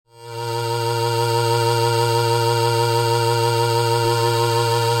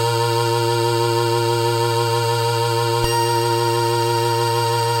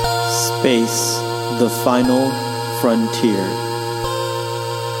face the final frontier.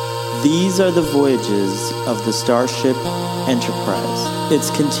 These are the voyages of the Starship Enterprise, its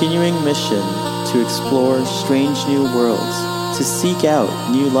continuing mission to explore strange new worlds, to seek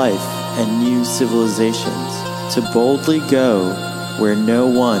out new life and new civilizations, to boldly go where no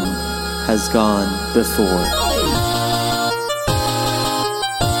one has gone before.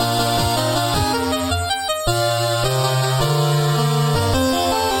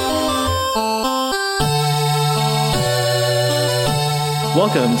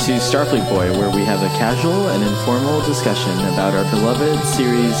 Welcome to Starfleet Boy, where we have a casual and informal discussion about our beloved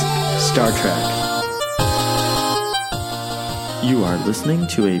series, Star Trek. You are listening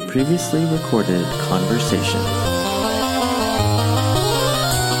to a previously recorded conversation.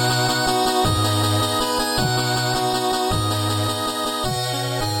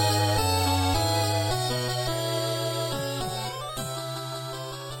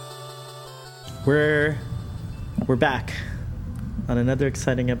 We're back on another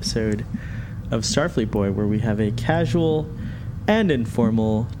exciting episode of Starfleet Boy, where we have a casual and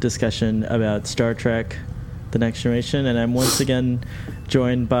informal discussion about Star Trek: The Next Generation, and I'm once again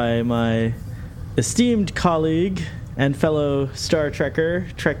joined by my esteemed colleague and fellow Star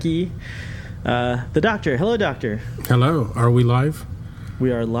Trekker, Trekkie, the Doctor. Hello, Doctor. Hello. Are we live?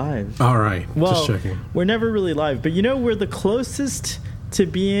 We are live. All right. Well, just checking. We're never really live, but we're the closest to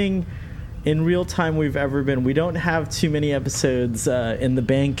being in real time we've ever been. We don't have too many episodes in the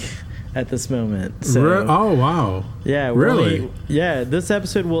bank at this moment. So, oh, wow. Yeah. Really? This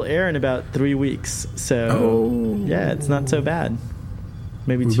episode will air in about 3 weeks. So, yeah, it's not so bad.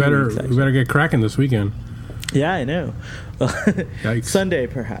 Maybe 2 weeks, actually. We better get cracking this weekend. Yeah, I know. Yikes. Sunday,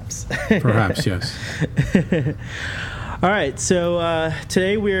 perhaps. Perhaps, yes. All right, so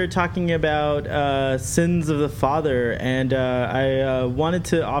today we're talking about Sins of the Father, and I wanted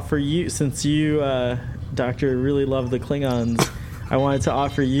to offer you, since you, Doctor, really love the Klingons, I wanted to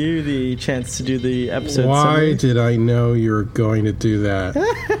offer you the chance to do the episode summary. Why did I know you were going to do that?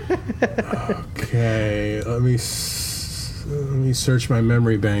 Okay, let me search my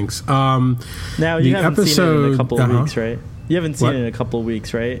memory banks. Now, you haven't seen it in a couple of weeks, right? You haven't seen it in a couple of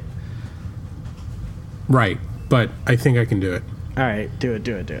weeks, right? Right. But I think I can do it. All right, do it.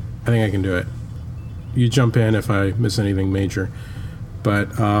 I think I can do it. You jump in if I miss anything major.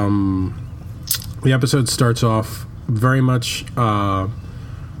 But the episode starts off very much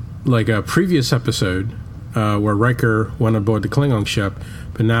like a previous episode where Riker went aboard the Klingon ship,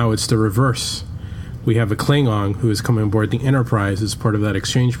 but now it's the reverse. We have a Klingon who is coming aboard the Enterprise as part of that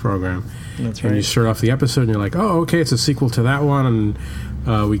exchange program. That's right. And you start off the episode and you're like, oh, okay, it's a sequel to that one.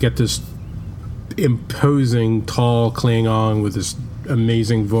 And we get this imposing, tall Klingon with this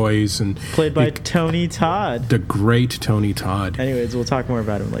amazing voice, and played by Tony Todd, the great Tony Todd. Anyways, we'll talk more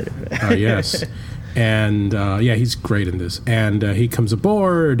about him later. Yes, and he's great in this. And he comes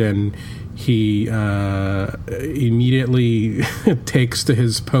aboard, and he immediately takes to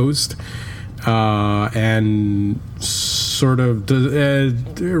his post, and sort of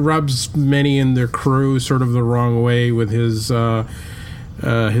rubs many in their crew sort of the wrong way with his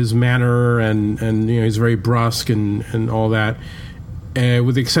manner, and he's very brusque and all that,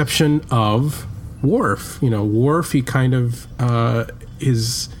 with the exception of Worf. Worf, he kind of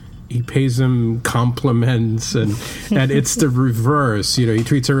he pays him compliments, and it's the reverse. He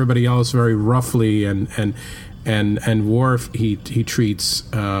treats everybody else very roughly, and Worf he treats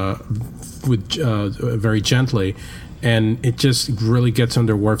very gently. And it just really gets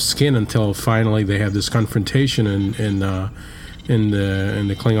under Worf's skin until finally they have this confrontation in the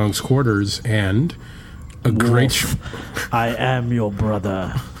Klingons' quarters, and a great I am your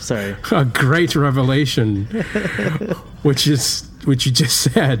brother. Sorry. A great revelation, which you just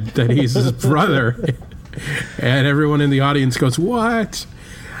said that he's his brother, and everyone in the audience goes, "What?"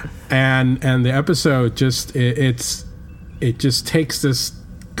 And the episode just it just takes this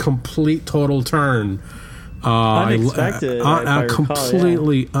complete total turn. Unexpected.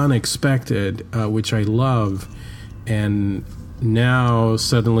 Completely unexpected, which I love. And now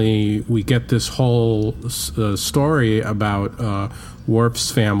suddenly we get this whole story about Worf's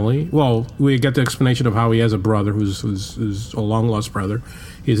family. Well, we get the explanation of how he has a brother who's a long-lost brother.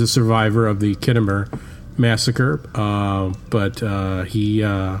 He's a survivor of the Khitomer massacre, but he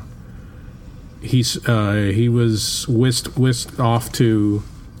was whisked off to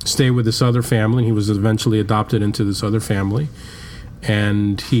stay with this other family, and he was eventually adopted into this other family.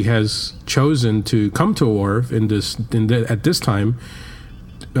 And he has chosen to come to Worf at this time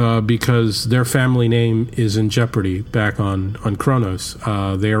because their family name is in jeopardy back on Kronos.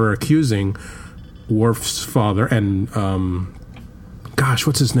 They are accusing Worf's father and,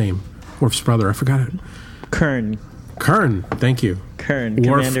 what's his name? Worf's brother? I forgot it. Kern. Kern. Thank you. Kern.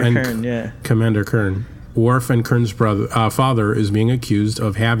 Worf Commander and Kern. Yeah. Commander Kern. Worf and Kern's father is being accused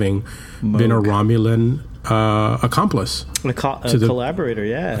of having been a Romulan accomplice, A collaborator.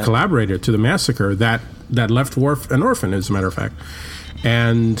 Yeah. a collaborator to the massacre that left Worf an orphan, as a matter of fact.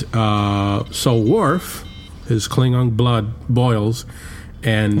 And so Worf, his Klingon blood boils,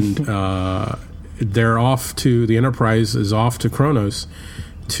 and they're off to the Enterprise is off to Kronos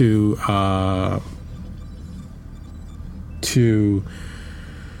to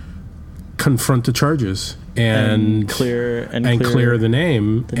confront the charges and clear the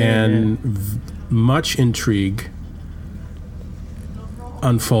name. Much intrigue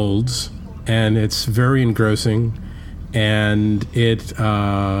unfolds, and it's very engrossing. And it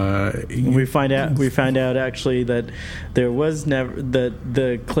we find out actually that there was never that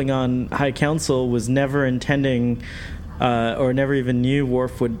the Klingon High Council was never intending or never even knew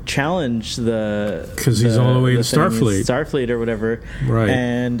Worf would challenge because he's all the way in Starfleet or whatever, right?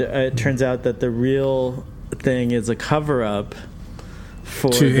 And it turns out that the real thing is a cover-up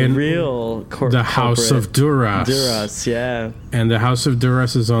for the real the House of Duras. Duras, yeah. And the House of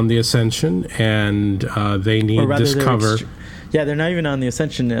Duras is on the Ascension, and they need this cover. They're not even on the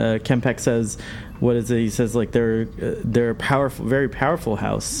Ascension. Kempek says, what is it? He says like they're a powerful, very powerful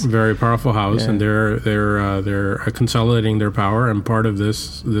house. Very powerful house, and they're consolidating their power. And part of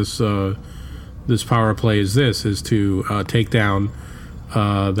this power play is to take down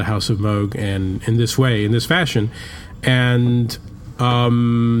the House of Mogh, and in this fashion, and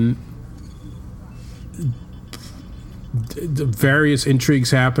the various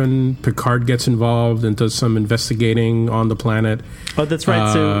intrigues happen. Picard gets involved and does some investigating on the planet. Oh, that's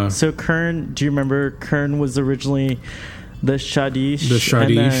right. So Kern, do you remember Kern was originally the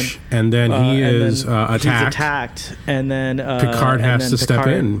Shadish? And then he is attacked. He's attacked, and then Picard has to step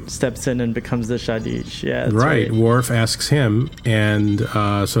in. Steps in and becomes the Shadish. Yeah, that's right. Worf asks him, and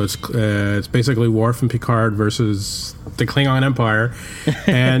so it's basically Worf and Picard versus the Klingon Empire,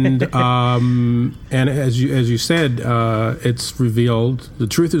 and as you said, it's revealed. The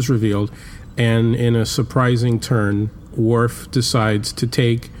truth is revealed, and in a surprising turn, Worf decides to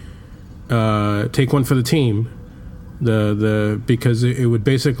take one for the team. Because it would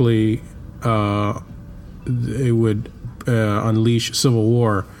basically unleash civil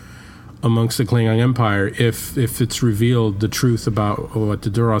war amongst the Klingon Empire if it's revealed the truth about what the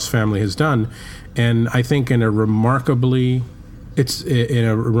Duras family has done. And I think in a remarkable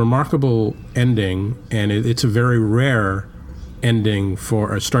ending, and it's a very rare ending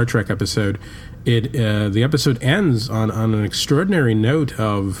for a Star Trek episode. The episode ends on an extraordinary note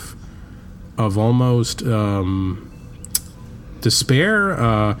of almost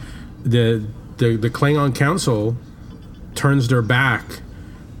despair. The Klingon Council turns their back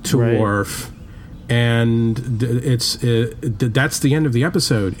to Worf, and that's the end of the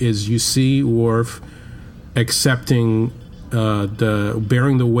episode. Is you see Worf accepting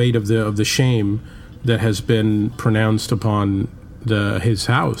bearing the weight of the shame that has been pronounced upon his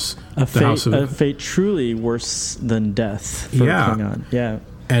house, a fate truly worse than death for Klingon. Yeah,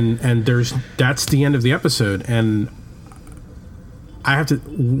 and that's the end of the episode, and I have to.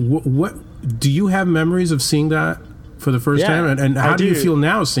 What do you have memories of seeing that for the first time? And how do you feel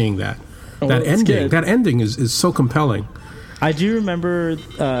now seeing that? That ending. That ending is so compelling. I do remember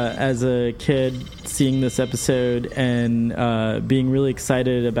as a kid seeing this episode and being really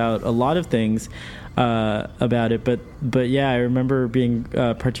excited about a lot of things about it. But yeah, I remember being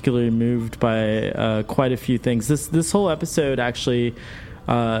particularly moved by quite a few things. This whole episode actually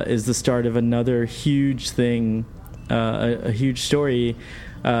is the start of another huge thing. A huge story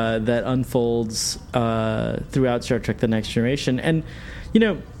that unfolds throughout Star Trek: The Next Generation. And,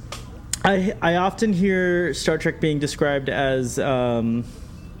 I often hear Star Trek being described as, a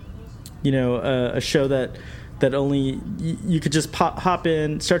show that only you could just hop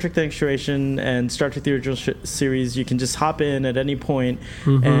in. Star Trek: The Next Generation and Star Trek: The Original Series, you can just hop in at any point,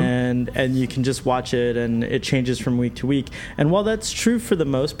 and you can just watch it, and it changes from week to week. And while that's true for the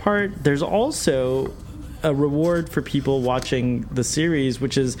most part, there's also a reward for people watching the series,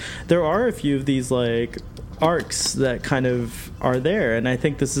 which is there are a few of these like arcs that kind of are there, and I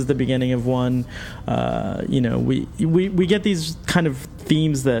think this is the beginning of one. We get these kind of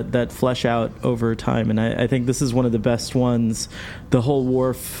themes that flesh out over time, and I think this is one of the best ones. The whole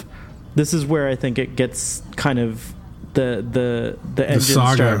Worf, this is where I think it gets kind of the engine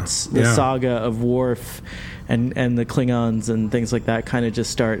saga. starts, the saga of Worf and the Klingons and things like that kind of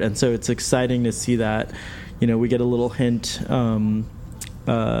just start. And so it's exciting to see that. We get a little hint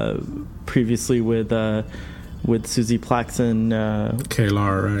previously with with Susie Plaxon,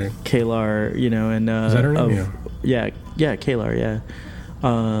 Kalar, right? Kalar, and is that her name? Yeah, Kalar, yeah.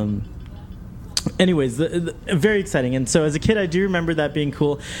 Anyways, very exciting. And so as a kid, I do remember that being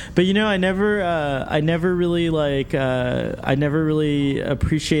cool. But I never really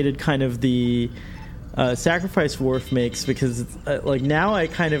appreciated kind of the sacrifice Worf makes, because now I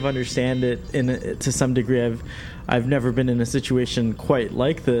kind of understand it to some degree. I've never been in a situation quite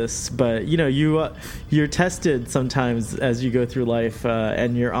like this, but you're tested sometimes as you go through life,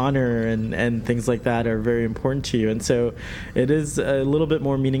 and your honor and things like that are very important to you, and so it is a little bit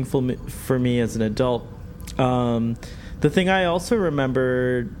more meaningful for me as an adult. The thing I also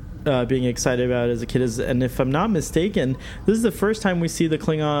remember being excited about as a kid is, and if I'm not mistaken, this is the first time we see the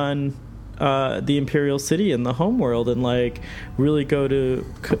Klingon, the Imperial City in the homeworld, and really go to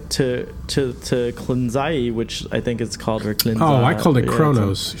Klinzai, which I think it's called, or Klinzai. Oh, I called it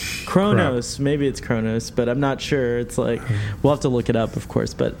Kronos. Kronos, maybe it's Kronos, but I'm not sure. It's we'll have to look it up, of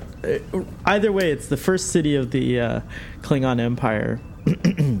course. But either way, it's the first city of the Klingon Empire.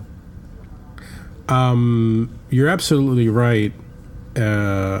 You're absolutely right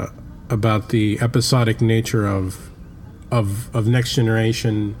about the episodic nature of Next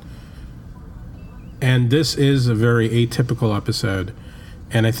Generation. And this is a very atypical episode,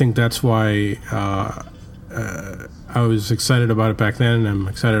 and I think that's why I was excited about it back then, and I'm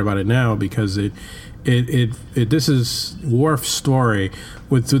excited about it now, because this is Worf's story.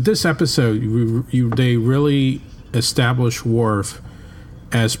 With this episode, they really establish Worf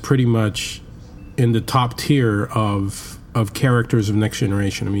as pretty much in the top tier of characters of Next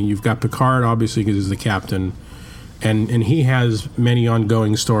Generation. I mean, you've got Picard, obviously, because he's the captain. And he has many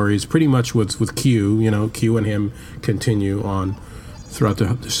ongoing stories, pretty much with Q. Q and him continue on throughout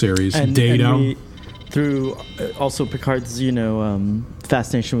the series. And Data. Through also Picard's,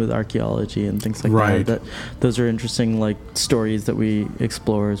 fascination with archaeology and things like right. that. Those are interesting, stories that we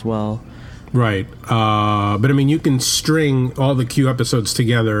explore as well. Right. But I mean, you can string all the Q episodes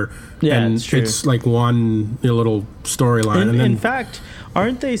together, and it's like one little storyline. And then, in fact,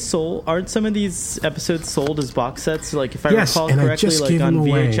 aren't some of these episodes sold as box sets? If I yes, recall and correctly, I just gave them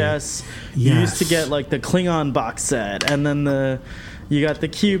away. VHS, you used to get the Klingon box set, and then you got the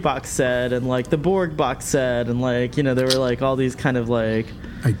Q box set, and the Borg box set, and there were all these kind of I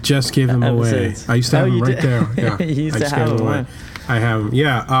just gave them episodes. Away. I used to have them right there. Yeah, you used to have them away. I have them,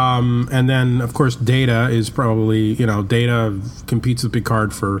 yeah. And then, of course, Data is probably, Data competes with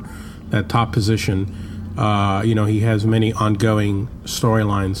Picard for that top position. He has many ongoing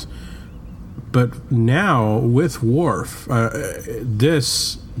storylines. But now, with Worf,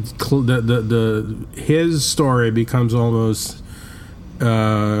 his story becomes almost,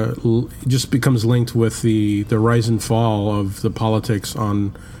 just becomes linked with the rise and fall of the politics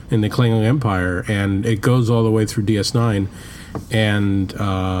in the Klingon Empire, and it goes all the way through DS9. And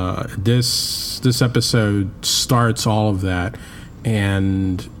this episode starts all of that,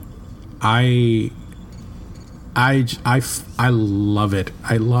 and I love it.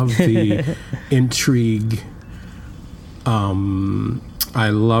 I love the intrigue. I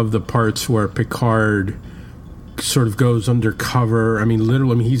love the parts where Picard sort of goes undercover. I mean,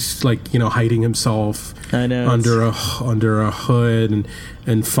 literally, he's hiding himself under a hood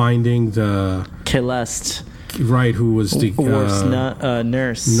and finding the Celeste. Right, who was the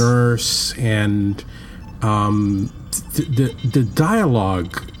nurse? Nurse, and the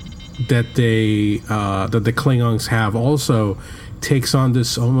dialogue that the Klingons have also takes on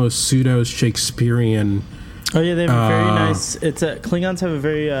this almost pseudo Shakespearean. Oh yeah, they have a very nice. Klingons have a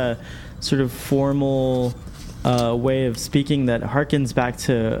very sort of formal way of speaking that harkens back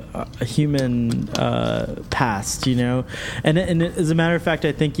to a human past, and as a matter of fact,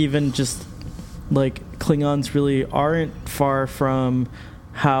 I think even just Klingons really aren't far from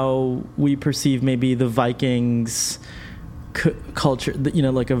how we perceive maybe the Vikings culture,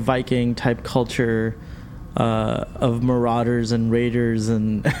 a Viking type culture of marauders and raiders,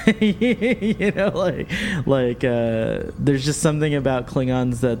 and there's just something about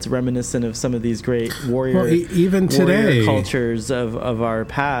Klingons that's reminiscent of some of these great warrior even today cultures of our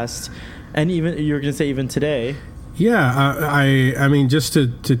past, and even you were going to say even today. Yeah, I mean, just to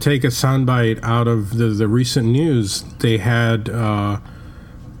take a soundbite out of the recent news, they had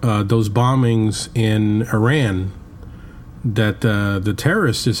those bombings in Iran that the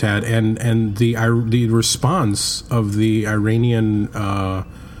terrorists just had, and the response of the Iranian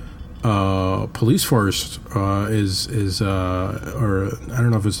police force is or I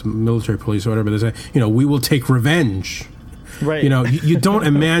don't know if it's military police or whatever, but they say, we will take revenge. Right. You don't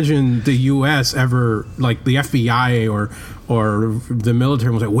imagine the U.S. ever, like the FBI or the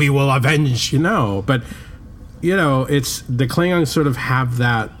military was like, we will avenge, but it's the Klingons sort of have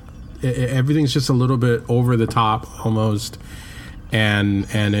that. Everything's just a little bit over the top almost, and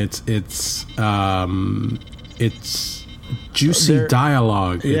it's juicy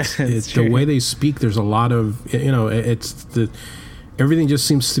dialogue. It's the way they speak. There's a lot of everything just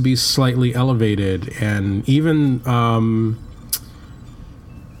seems to be slightly elevated, and even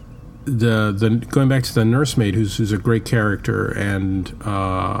the going back to the nursemaid, who's a great character, and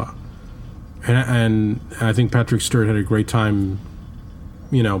I think Patrick Stewart had a great time,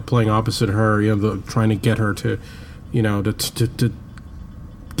 playing opposite her, trying to get her to, to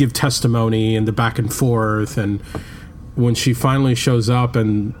give testimony and the back and forth, and when she finally shows up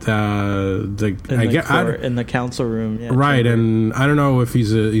and in the council room, right, and I don't know if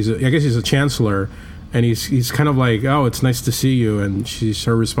he's I guess he's a chancellor, and he's kind of like, oh, it's nice to see you, and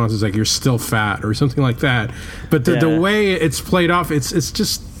her response is like, you're still fat, or something like that. But the way it's played off, it's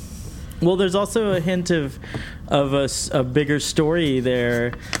just. Well, there's also a hint of a bigger story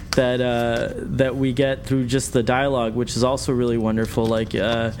there that we get through just the dialogue, which is also really wonderful. Like,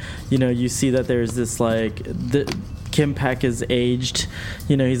 you see that there's this Kim Peck is aged.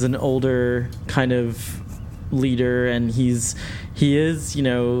 He's an older kind of leader, and he is,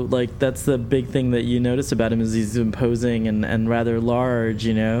 that's the big thing that you notice about him, is he's imposing and rather large,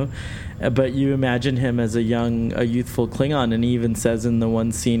 but you imagine him as a youthful Klingon, and he even says in the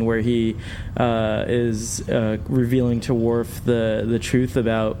one scene where he is revealing to Worf the truth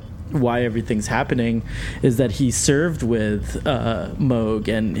about why everything's happening, is that he served with Moog,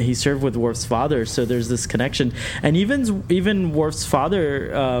 and he served with Worf's father, so there's this connection. And even Worf's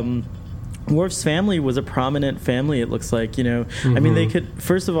father, Worf's family was a prominent family, it looks like, I mean, they could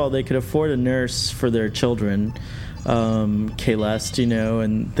afford a nurse for their children, Kahlest,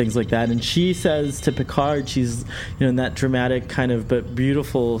 and things like that. And she says to Picard, she's, in that dramatic kind of but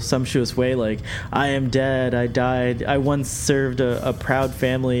beautiful, sumptuous way, like, I am dead, I died, I once served a proud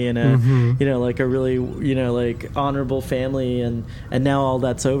family and a, like a really, like honorable family, and now all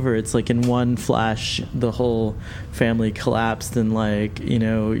that's over. It's like in one flash, the whole family collapsed, and like,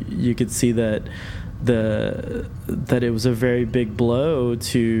 you could see that it was a very big blow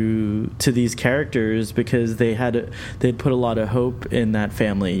to these characters, because they'd put a lot of hope in that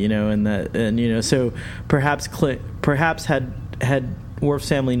family, so perhaps had Worf's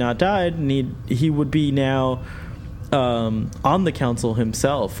family not died, he would be now on the council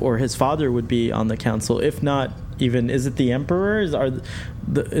himself, or his father would be on the council, if not even, is it the Emperor? Is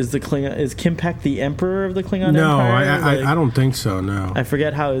Kim Peck the Emperor of the Klingon Empire? No, I don't think so. No, I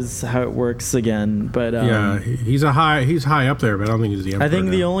forget how it works again, but he's high up there, but I don't think he's the Emperor. I think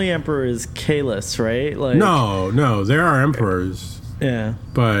the only Emperor is Kahlest, right? Like, no, there are emperors. Yeah,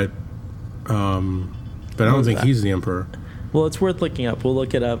 but I don't think he's the Emperor. Well, it's worth looking up. We'll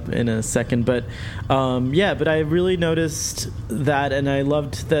look it up in a second. But but I really noticed that, and I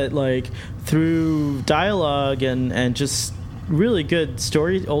loved that, like, through dialogue and just really good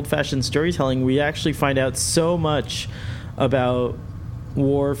old-fashioned storytelling, we actually find out so much about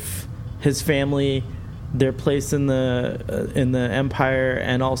Worf, his family, their place in the Empire,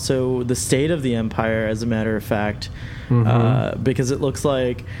 and also the state of the Empire, as a matter of fact, because it looks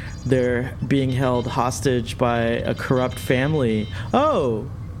like they're being held hostage by a corrupt family. Oh,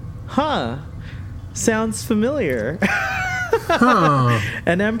 sounds familiar.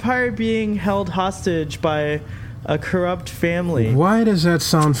 An empire being held hostage by a corrupt family. Why does that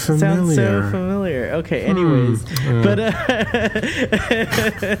sound familiar? Sounds so familiar. Okay, anyways. But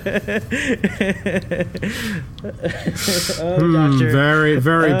Doctor. Very,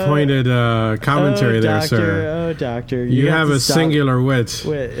 very pointed commentary there, sir. Oh, Doctor. You have a singular wit.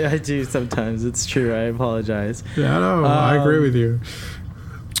 I do sometimes. It's true. I apologize. Yeah, no, I agree with you.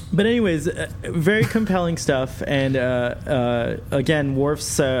 But anyways, very compelling stuff. And again,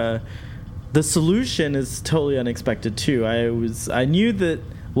 Worf's... the solution is totally unexpected too. I knew that.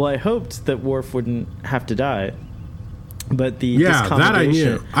 Well, I hoped that Worf wouldn't have to die, but that I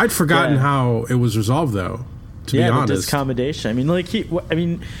knew. I'd forgotten how it was resolved, though. To be honest, the discommodation. I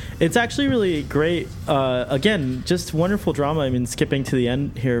mean, it's actually really great. Again, just wonderful drama. I mean, skipping to the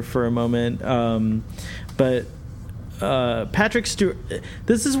end here for a moment, but. Patrick Stewart,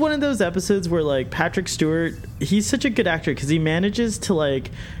 this is one of those episodes where, like, Patrick Stewart, he's such a good actor because he manages to,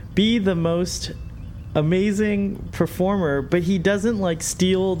 like, be the most amazing performer, but he doesn't, like,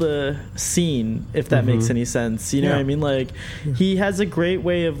 steal the scene, if that makes any sense. You know what I mean? Like, he has a great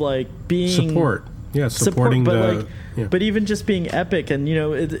way of, like, being... supporting but even just being epic, and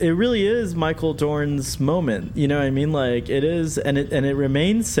it really is Michael Dorn's moment, you know what I mean, like, it is, and it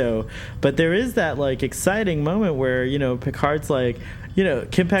remains so. But there is that, like, exciting moment where Picard's like,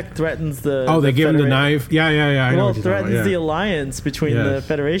 Kimpek threatens the. Oh, they the give him the Federa- knife. Yeah. I know what you're talking threatens about, the yeah. alliance between the Yes.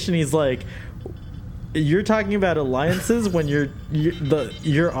 Federation. He's like, you're talking about alliances when your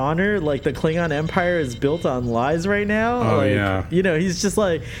honor, like the Klingon Empire, is built on lies right now. Oh, like, yeah. He's just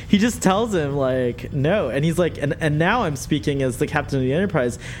like, he just tells him like no, and he's like, and now I'm speaking as the captain of the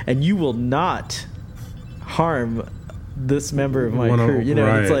Enterprise, and you will not harm this member of my crew. And it's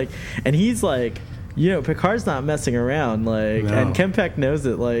right. like, and he's like. Picard's not messing around, like, No. and Kempek knows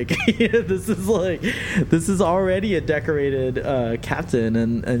it. Like, this is already a decorated captain,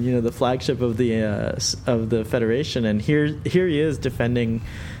 and the flagship of the Federation, and here he is defending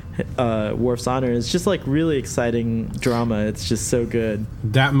Worf's honor. It's just like really exciting drama. It's just so good.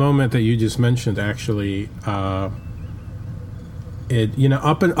 That moment that you just mentioned, actually, up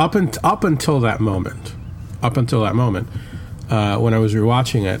until that moment, when I was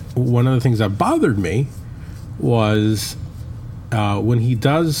rewatching it, one of the things that bothered me was when he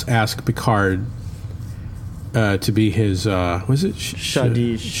does ask Picard to be his was it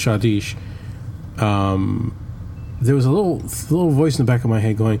Shadish. There was a little voice in the back of my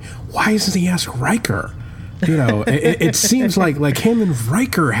head going, "Why doesn't he ask Riker?" It seems like him and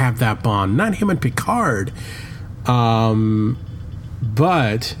Riker have that bond, not him and Picard. But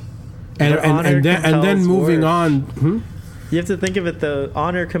and then moving on. You have to think of it, the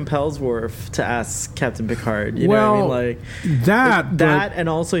honor compels Worf to ask Captain Picard. You know what I mean? Like that, and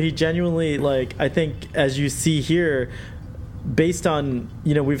also he genuinely, like, I think as you see here, based on,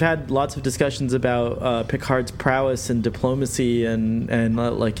 we've had lots of discussions about Picard's prowess and diplomacy and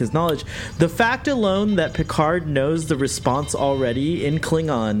like his knowledge. The fact alone that Picard knows the response already in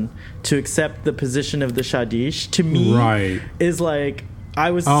Klingon to accept the position of the Shadish, to me, is like,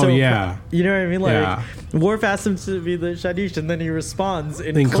 I was you know what I mean? Like, Worf asks him to be the Shadish, and then he responds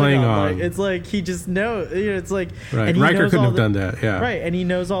in Klingon. Like, it's like he just knows. It's like, and he Riker knows couldn't have done that. Yeah, right. And he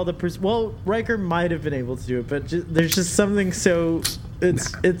knows all the. Well, Riker might have been able to do it, but there's just something so.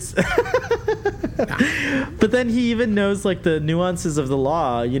 It's. But then he even knows like the nuances of the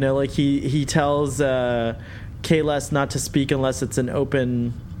law. Like he tells Kahless not to speak unless it's an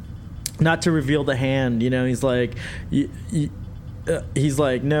open, not to reveal the hand. He's like. He's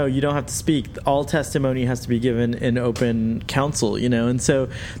like, no, you don't have to speak. All testimony has to be given in open council, and so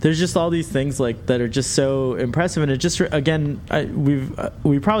there's just all these things like that are just so impressive. And it just, again,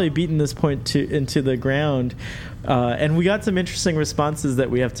 we've probably beaten this point into the ground, and we got some interesting responses that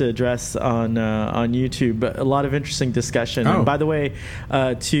we have to address on YouTube. But a lot of interesting discussion. And by the way,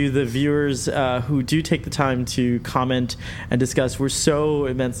 to the viewers who do take the time to comment and discuss, we're so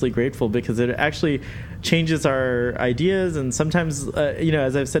immensely grateful, because it actually changes our ideas, and sometimes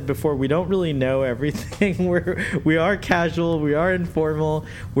as I've said before, we don't really know everything. We are casual, we are informal,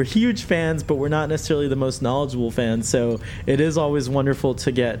 we're huge fans, but we're not necessarily the most knowledgeable fans, so it is always wonderful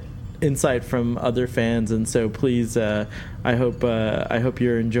to get insight from other fans. And so please, I hope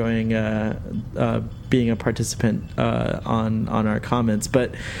you're enjoying being a participant on our comments.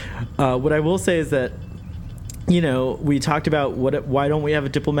 But what I will say is that we talked about why don't we have a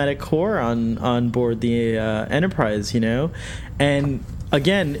diplomatic corps on board the Enterprise, and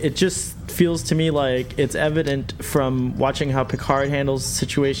again, it just feels to me like it's evident from watching how Picard handles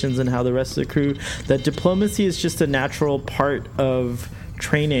situations and how the rest of the crew, that diplomacy is just a natural part of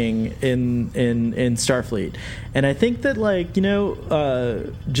training in Starfleet. And I think that, like,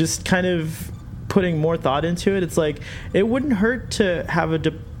 just kind of putting more thought into it, it's like it wouldn't hurt to have a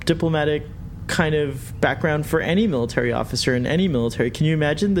diplomatic kind of background for any military officer in any military. Can you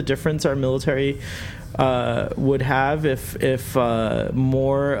imagine the difference our military would have if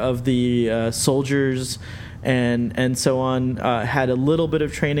more of the soldiers and so on had a little bit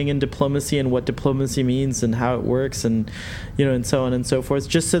of training in diplomacy and what diplomacy means and how it works, and and so on and so forth,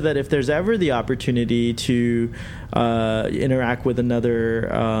 just so that if there's ever the opportunity to interact with another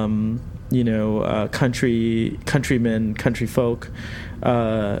countrymen, country folk,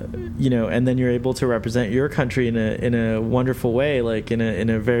 and then you're able to represent your country in a wonderful way, like in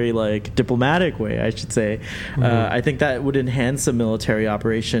a very like diplomatic way, I should say. I think that would enhance a military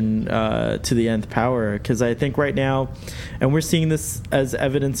operation to the nth power, because I think right now, and we're seeing this as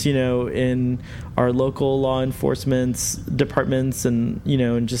evidence, in our local law enforcement departments, and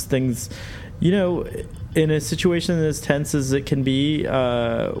and just things, in a situation as tense as it can be,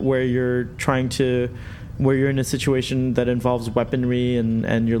 where you're in a situation that involves weaponry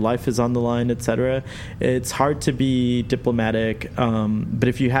and your life is on the line, etc. It's hard to be diplomatic, but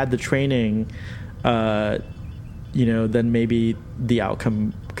if you had the training, then maybe the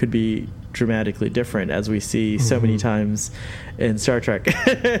outcome could be dramatically different, as we see so many times in Star Trek.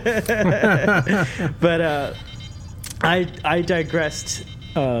 But I digressed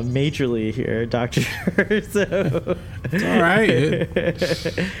majorly here, Doctor. So all right,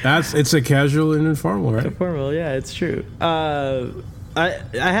 it's a casual and informal, right? Informal, yeah, it's true. I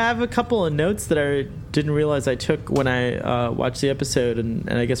have a couple of notes that I didn't realize I took when I watched the episode, and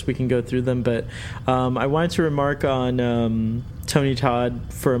I guess we can go through them. But I wanted to remark on Tony Todd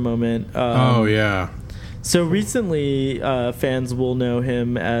for a moment. Oh yeah. So recently, fans will know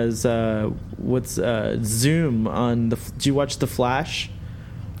him as Zoom on the. Do you watch The Flash?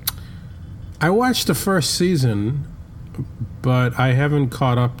 I watched the first season, but I haven't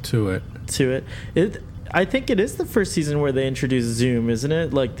caught up to it. I think it is the first season where they introduce Zoom, isn't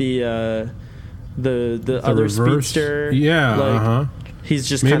it? Like the other reverse speedster. Yeah. He's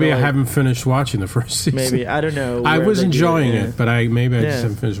just maybe I haven't finished watching the first season. Maybe I don't know. I was enjoying it, but I just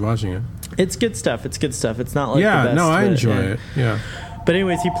haven't finished watching it. It's good stuff. It's not like the best. No, I enjoy it. Yeah. But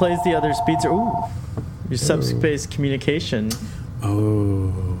anyways, he plays the other speedster. Ooh, your subspace communication.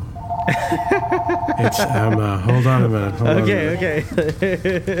 Oh. It's hold on a minute. Okay.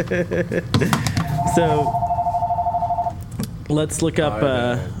 So let's look up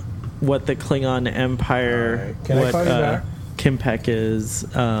what the Klingon Empire, right. I call you back? Kimpek is.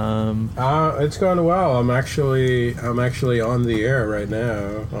 It's going well. I'm actually on the air right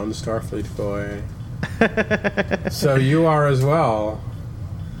now on Starfleet Boy. So you are as well.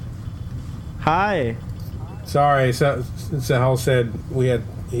 Hi. Sorry, Sahel said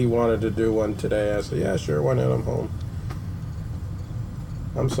he wanted to do one today. I said, yeah, sure, why not? I'm home.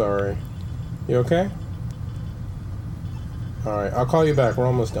 I'm sorry. You okay? All right, I'll call you back. We're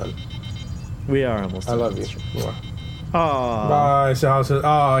almost done. We are almost done. I love you. Aww. Bye. Sahel says,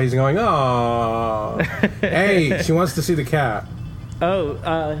 he's going, Hey, she wants to see the cat.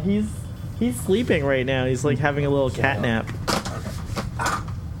 Oh, he's sleeping right now. He's like having a little cat nap.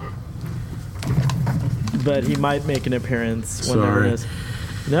 But he might make an appearance whenever it is.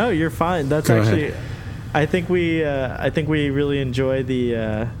 No, you're fine. That's Go actually. ahead. I think we really enjoy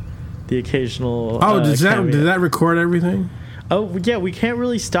the occasional. Did that record everything? Oh yeah, we can't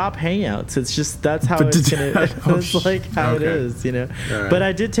really stop Hangouts. It's just that's how it's gonna. That's like how it is, you know. Right. But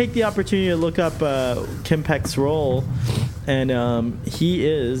I did take the opportunity to look up Kimpek's role, and he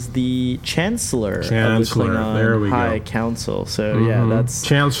is the Chancellor of the Klingon High Council. So yeah, that's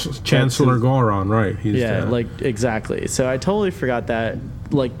Chancellor Goron, right? He's exactly. So I totally forgot that.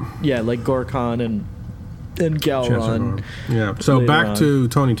 Like Gorkon and Gowron. Yeah. So back to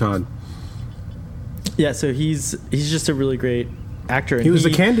Tony Todd. Yeah, so he's just a really great actor. And he was the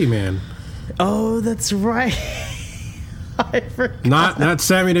Candyman. Oh, that's right. I forgot. Not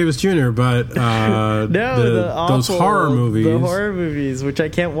Sammy Davis Jr., but those horror movies. The horror movies, which I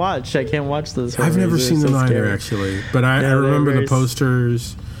can't watch. I can't watch those horror movies. I've never seen them either, actually. But I remember the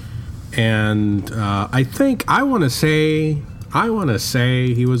posters. And I want to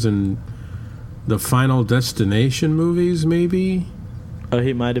say he was in the Final Destination movies, maybe. Oh,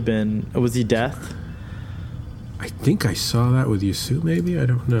 he might have been. Was he Death? I think I saw that with Yasu, maybe? I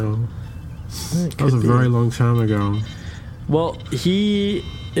don't know. That was a very long time ago. Well, he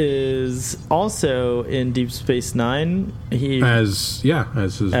is also in Deep Space Nine. As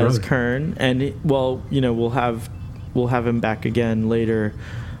his brother. Kern, and we'll have him back again later.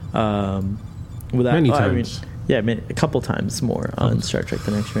 Many times. A couple times more on Star Trek: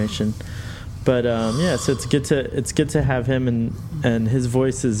 The Next Generation. But so it's good to have him, and his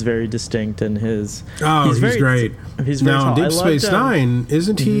voice is very distinct, and he's great. He's very now tall. Deep Space Nine,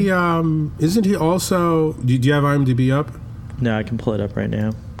 isn't he? Isn't he also? Do you have IMDb up? No, I can pull it up right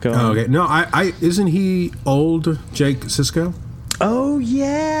now. Go on. Okay. No, I isn't he old Jake Sisko? Oh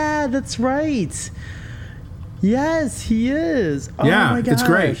yeah, that's right. Yes, he is. Oh yeah, my gosh. It's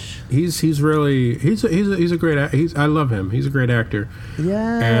great. He's a great. I love him. He's a great actor.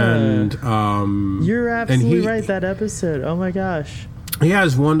 Yeah. And you're absolutely right. That episode. Oh my gosh. He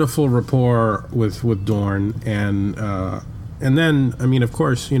has wonderful rapport with Dorn, and then of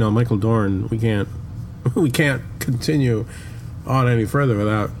course Michael Dorn. We can't continue on any further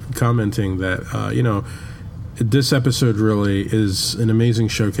without commenting that this episode really is an amazing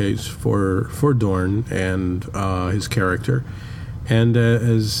showcase for Dorn and his character, and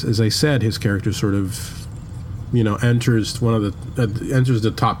as I said, his character sort of enters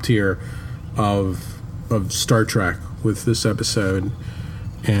the top tier of Star Trek with this episode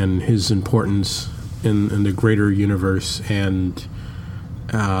and his importance in the greater universe, and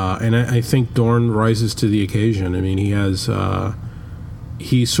I think Dorn rises to the occasion. I mean, he has.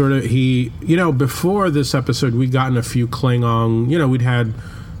 Before this episode, we'd gotten a few Klingon, we'd had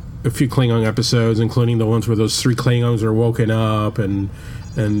a few Klingon episodes, including the ones where those 3 Klingons are woken up and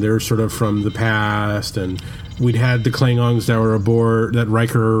they're sort of from the past, and we'd had the Klingons that were aboard that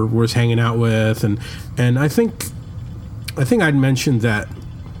Riker was hanging out with, and I think I'd mentioned that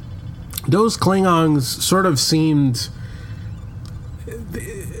those Klingons sort of seemed,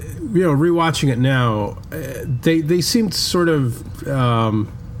 rewatching it now, they seemed sort of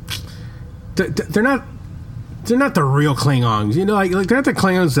they're not the real Klingons, like they're not the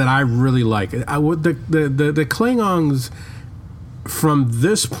Klingons that I really like. The Klingons from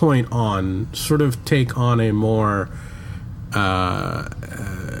this point on sort of take on a more,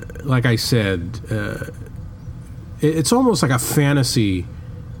 like I said, it's almost like a fantasy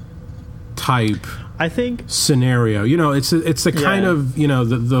type, I think, scenario. It's the kind of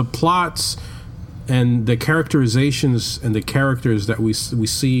the plots and the characterizations and the characters that we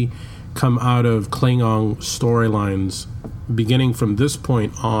see come out of Klingon storylines beginning from this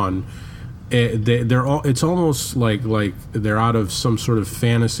point on. It's almost like they're out of some sort of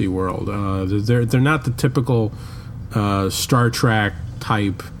fantasy world. They're not the typical Star Trek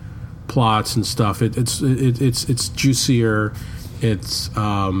type plots and stuff. It's juicier. It's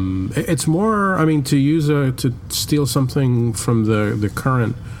more. I mean, to steal something from the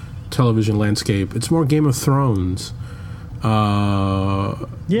current television landscape, it's more Game of Thrones. Yeah,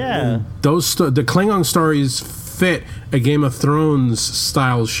 the Klingon stories fit a Game of Thrones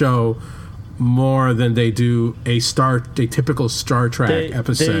style show more than they do a typical Star Trek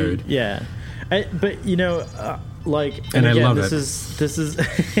episode. But like, and again, I love this it. is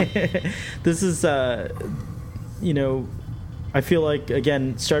this is I feel like,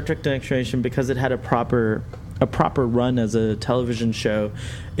 again, Star Trek: The Next Generation, because it had a proper run as a television show,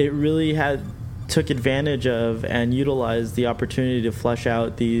 it really took advantage of and utilized the opportunity to flesh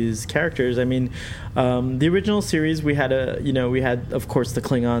out these characters. I mean, the original series, we had of course the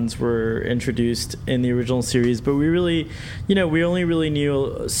Klingons were introduced in the original series, but we really, we only really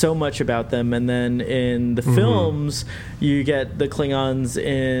knew so much about them. And then in the films, you get the Klingons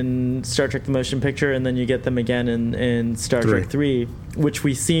in Star Trek: The Motion Picture, and then you get them again in Star Trek 3, which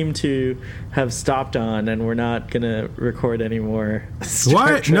we seem to have stopped on, and we're not going to record anymore.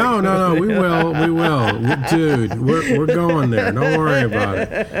 What? No, we will. Dude, we're going there. Don't worry about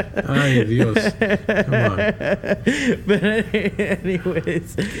it. Ay, Dios. Come on. But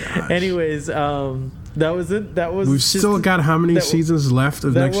anyways, that was it. That was. We've still got how many seasons left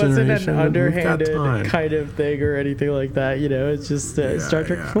of Next Generation? That wasn't an underhanded kind of thing or anything like that. It's just Star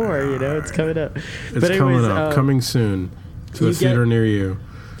Trek 4. It's coming up. Coming soon to a theater near you.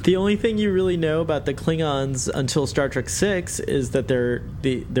 The only thing you really know about the Klingons until Star Trek 6 is that they're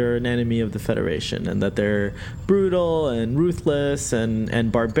an enemy of the Federation, and that they're brutal and ruthless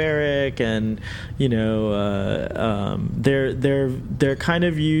and barbaric, and they're kind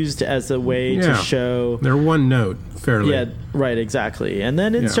of used as a way to show they're one note fairly. Yeah, right, exactly. And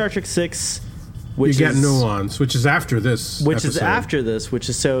then in Star Trek 6, you get nuance, which is after this. Which is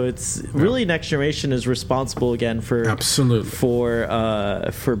so it's really Next Generation is responsible again for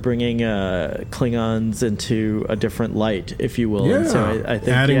for bringing Klingons into a different light, if you will. Yeah, and so I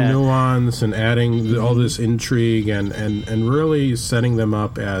think adding nuance and adding all this intrigue and really setting them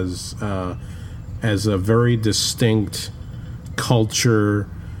up as a very distinct culture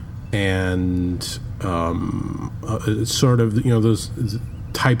and sort of those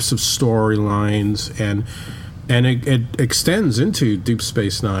types of storylines, and it extends into Deep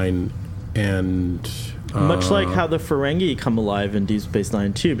Space Nine, and much like how the Ferengi come alive in Deep Space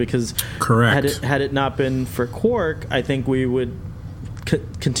Nine too, because had it not been for Quark, I think we would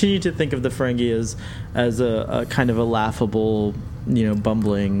continue to think of the Ferengi as a kind of a laughable,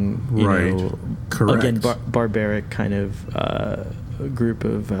 bumbling, again barbaric kind of group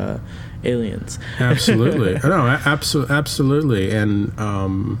of aliens. Absolutely. No, absolutely. And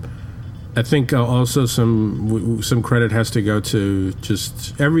I think also some credit has to go to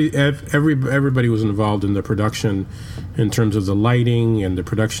just everybody was involved in the production in terms of the lighting and the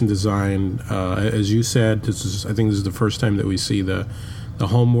production design. As you said, I think this is the first time that we see the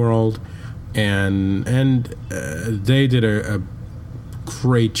homeworld, and they did a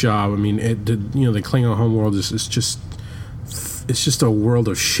great job. I mean, the Klingon homeworld is just. It's just a world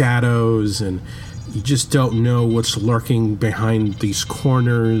of shadows, and you just don't know what's lurking behind these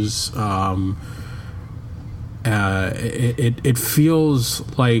corners. It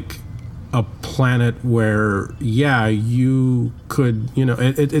feels like a planet where, you could,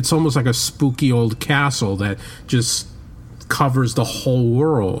 it's almost like a spooky old castle that just covers the whole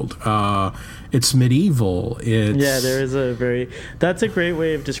world. It's medieval. That's a great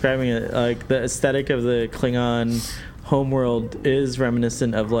way of describing it. Like, the aesthetic of the Klingon homeworld is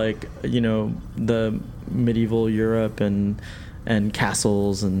reminiscent of the medieval Europe and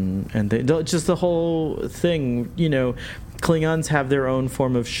castles and just the whole thing. Klingons have their own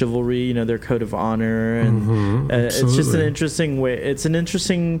form of chivalry, their code of honor, and it's just an interesting way. It's an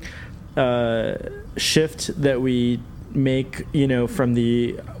interesting shift that we make, from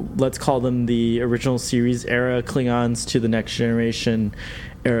the, let's call them the original series era Klingons to the Next Generation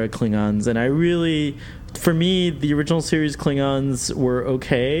era Klingons. And for me, the original series Klingons were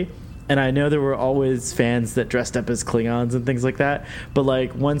okay. And I know there were always fans that dressed up as Klingons and things like that.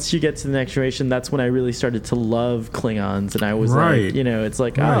 But, once you get to the Next Generation, that's when I really started to love Klingons. And I was like, it's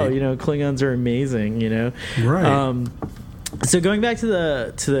like, Klingons are amazing, Right. So going back to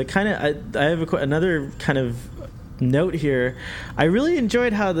the kind of, I have another kind of note here. I really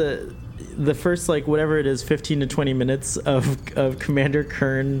enjoyed how the first, whatever it is, 15 to 20 minutes of Commander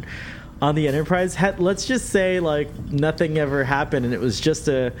Kurn on the Enterprise let's just say nothing ever happened and it was just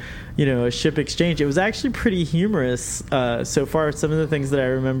a ship exchange. It was actually pretty humorous so far. Some of the things that I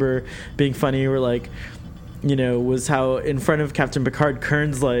remember being funny were was how in front of Captain Picard,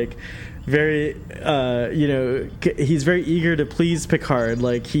 Kurn's very he's very eager to please Picard.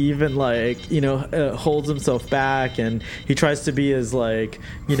 He even holds himself back, and he tries to be as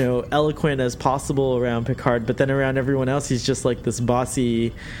eloquent as possible around Picard, but then around everyone else he's just this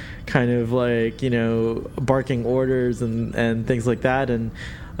bossy kind of barking orders and things like that. And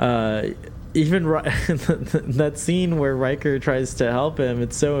even that scene where Riker tries to help him,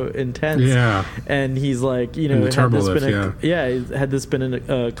 it's so intense. Yeah. And he's had this been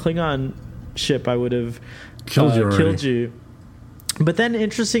a Klingon ship, I would have killed you. But then,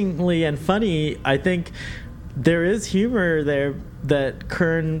 interestingly and funny, I think there is humor there that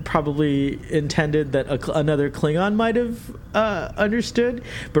Kurn probably intended that another Klingon might have understood,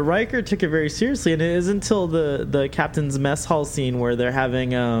 but Riker took it very seriously. And it is until the captain's mess hall scene where they're having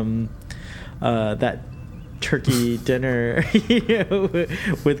that turkey dinner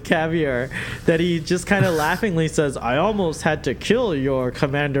with caviar that he just kind of laughingly says, "I almost had to kill your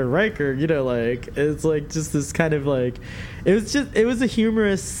Commander Riker." It's just this kind of it was a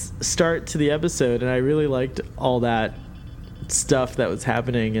humorous start to the episode, and I really liked all that stuff that was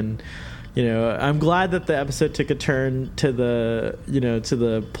happening. And I'm glad that the episode took a turn to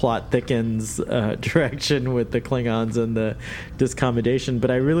the plot thickens direction with the Klingons and the discommodation.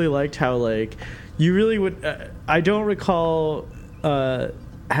 But I really liked how you really would I don't recall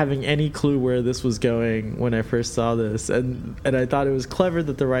having any clue where this was going when I first saw this, and I thought it was clever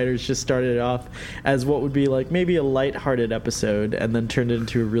that the writers just started it off as what would be maybe a lighthearted episode and then turned it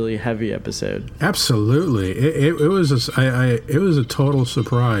into a really heavy episode. Absolutely. It was it was a total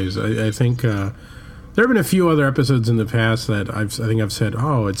surprise. I think there have been a few other episodes in the past that I think I've said,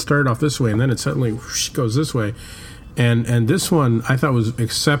 oh, it started off this way and then it suddenly goes this way. And this one I thought was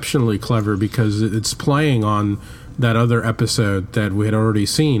exceptionally clever because it's playing on that other episode that we had already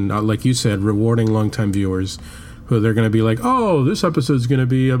seen, like you said, rewarding longtime viewers who they're going to be like, oh, this episode's going to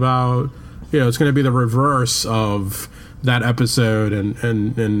be about, it's going to be the reverse of that episode. And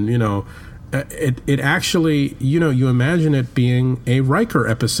it actually, you imagine it being a Riker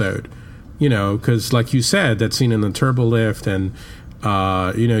episode, because like you said, that scene in the turbo lift and,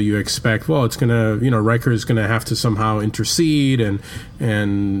 you expect, well, it's gonna, Riker's gonna have to somehow intercede, and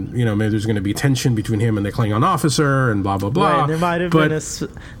maybe there's gonna be tension between him and the Klingon officer, and blah blah blah. Right, there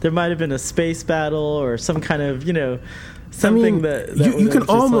might have been a space battle or some kind of, something that you can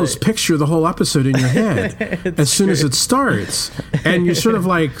almost picture the whole episode in your head as soon as it starts, and you're sort of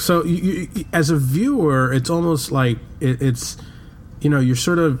so you, as a viewer, it's almost like it's, you're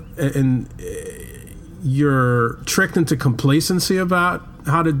sort of you're tricked into complacency about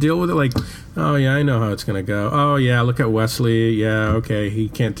how to deal with it. Oh yeah, I know how it's going to go. Oh yeah, look at Wesley. Yeah, okay, he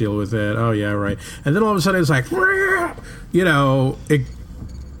can't deal with it. Oh yeah, right. And then all of a sudden it's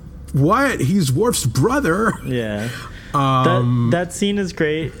what? He's Worf's brother. Yeah. That scene is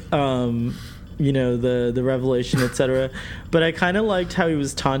great. The revelation, etc. But I kind of liked how he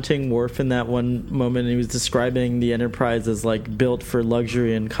was taunting Worf in that one moment, and he was describing the Enterprise as built for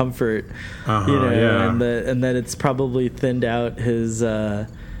luxury and comfort, yeah. and that it's probably thinned out his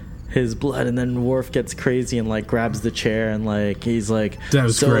blood. And then Worf gets crazy and grabs the chair and he's that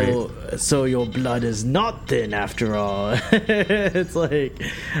was great. So your blood is not thin after all. It's that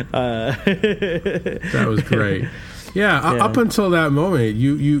was great. Yeah, up until that moment,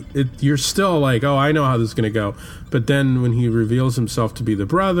 you're still oh, I know how this is going to go. But then when he reveals himself to be the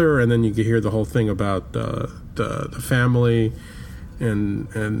brother, and then you can hear the whole thing about the family, and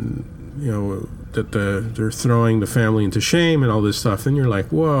that they're throwing the family into shame and all this stuff. Then you're like,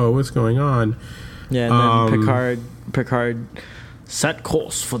 whoa, what's going on? Yeah, and then Picard set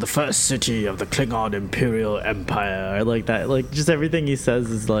course for the first city of the Klingon Imperial Empire. I like that. Like, just everything he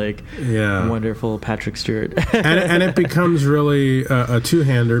says is like wonderful Patrick Stewart. and it becomes really a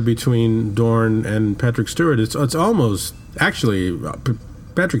two-hander between Dorn and Patrick Stewart. It's almost actually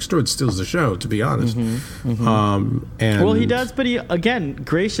Patrick Stewart steals the show, to be honest. And well, he does, but he again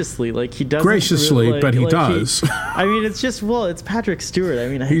graciously, like he does graciously, but he does. I mean, it's just it's Patrick Stewart. I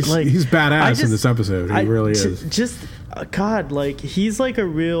mean, he's badass in this episode. He really is. God, like he's like a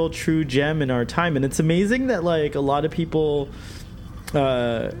real true gem in our time, and it's amazing that like a lot of people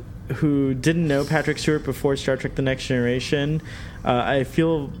who didn't know Patrick Stewart before Star Trek: The Next Generation, I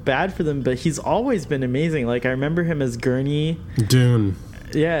feel bad for them, but he's always been amazing. Like I remember him as Gurney, Dune.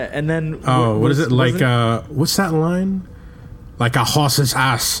 Yeah, and then what is it like? What's that line? Like a horse's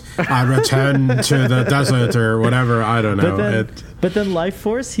ass, I return to the desert or whatever. I don't know. But then Life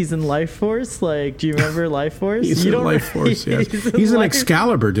Force, he's in Life Force. Like, do you remember Life Force? He's in Life Force, yes. He's in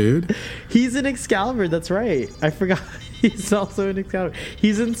Excalibur, dude. He's in Excalibur, that's right. I forgot. He's also in Excalibur.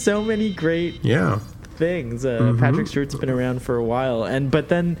 He's in so many great things. Patrick Stewart's been around for a while. But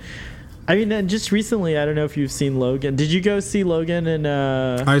then, I mean, and just recently, I don't know if you've seen Logan. Did you go see Logan?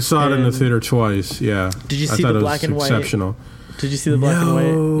 I saw it in the theater twice, yeah. Did you see the black and white? Exceptional. Did you see the black and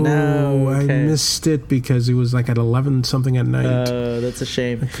white? No, okay. I missed it because it was like at 11 something at night. Oh, that's a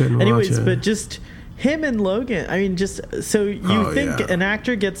shame. I couldn't Anyways, watch it. but just him and Logan. I mean, just so you think an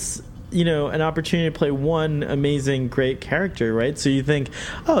actor gets an opportunity to play one amazing, great character, right? So you think,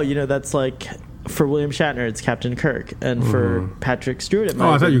 that's like for William Shatner, it's Captain Kirk, and for Patrick Stewart, it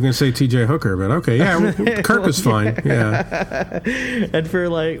might I thought you were going to say T.J. Hooker, but okay, yeah, Kirk was fine, yeah. And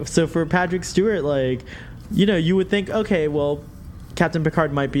for Patrick Stewart, like. You would think, okay, well, Captain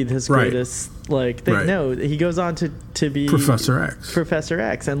Picard might be his greatest thing. Right. No, he goes on to be Professor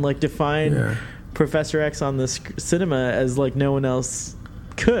X, and like define Professor X on the cinema as like no one else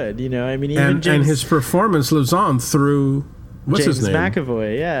could. I mean, even and his performance lives on through what's James his name?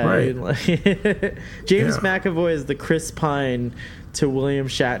 McAvoy. Yeah, right. I mean, James McAvoy is the Chris Pine to William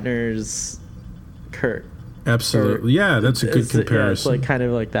Shatner's Kirk. Absolutely, that's a good comparison. Yeah, it's like kind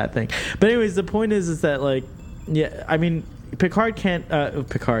of like that thing. But anyways, the point is that like, I mean, Patrick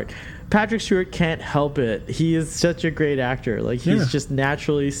Stewart can't help it. He is such a great actor. Like he's just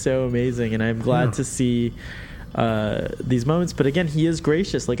naturally so amazing, and I'm glad to see these moments. But again, he is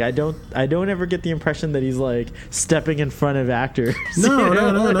gracious. Like I don't ever get the impression that he's like stepping in front of actors. No.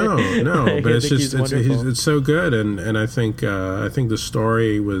 Like, but it's just it's so good, and I think the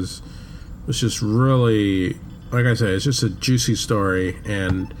story was just really, like I said, it's just a juicy story,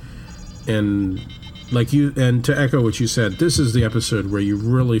 and like you, and to echo what you said, this is the episode where you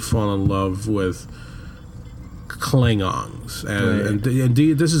really fall in love with Klingons, and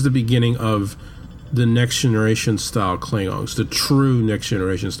indeed this is the beginning of the Next Generation style Klingons, the true Next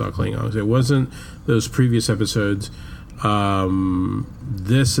Generation style Klingons. It wasn't those previous episodes.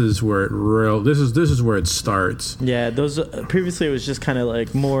 This is where this is where it starts. Yeah, those previously it was just kind of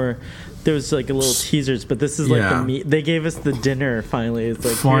like more. There was like a little teasers, but this is like the meat. They gave us the dinner finally. It's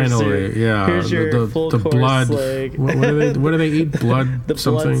like here's your full course. Blood. Like, what do they eat? Blood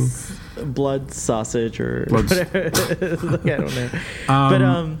something. Blood sausage or whatever. Like, I don't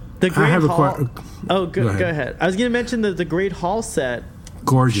know. But the Great Hall. Go ahead. I was going to mention that the Great Hall set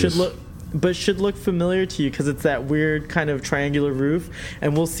gorgeous should look familiar to you because it's that weird kind of triangular roof,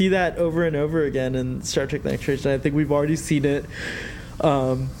 and we'll see that over and over again in Star Trek: The Next Generation. I think we've already seen it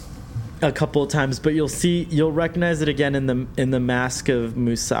a couple of times, but you'll recognize it again in the Mask of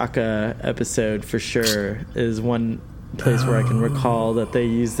Musaka episode for sure. Is one place where I can recall that they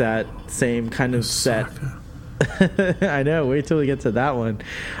use that same kind of set. I know. Wait till we get to that one.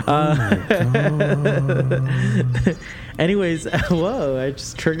 Anyways, whoa! I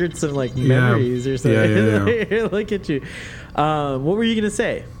just triggered some like memories or something. Yeah. Look at you. What were you gonna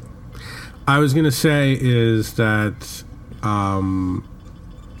say? I was gonna say is that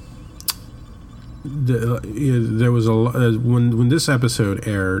there was when this episode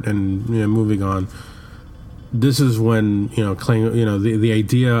aired, and moving on. This is when the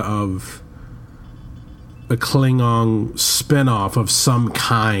idea of a Klingon spin-off of some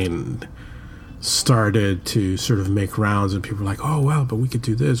kind started to sort of make rounds, and people were like, oh well, but we could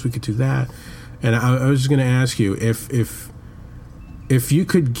do this, we could do that. And I was just going to ask you if you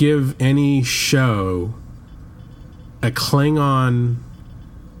could give any show give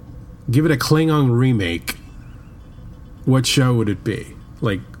it a Klingon remake, what show would it be?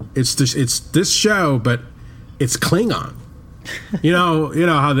 Like it's this show, but it's Klingon. You know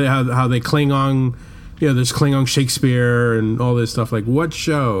how they Klingon. There's Klingon Shakespeare and all this stuff. Like, what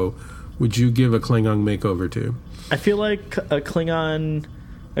show would you give a Klingon makeover to? I feel like a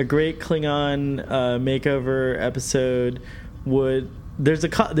great Klingon makeover episode would. There's a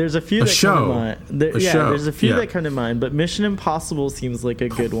few that show. come to mind. There's a few Yeah. that come to mind, but Mission Impossible seems like a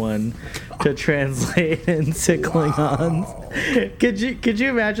good one to translate into Klingons. Could you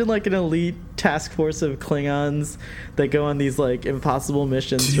imagine like an elite task force of Klingons that go on these like impossible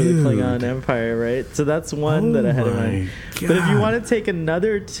missions for the Klingon Empire, right? So that's one that I had in mind. But if you want to take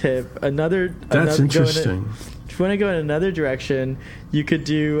another tip, That's interesting. If you want to go in another direction, you could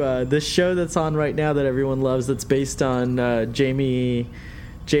do this show that's on right now that everyone loves. That's based on Jamie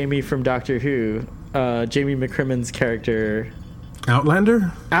from Doctor Who, Jamie McCrimmon's character.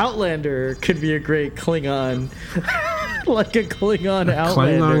 Outlander could be a great Klingon, like a Klingon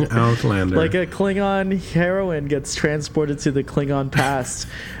Outlander. Like a Klingon heroine gets transported to the Klingon past,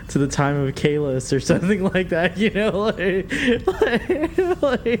 to the time of Kalis or something like that. You know, I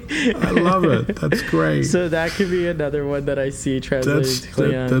love it. That's great. So that could be another one that I see translated to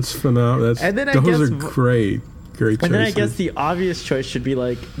Klingon. That's phenomenal. Those are great. Great choices. And then I guess the obvious choice should be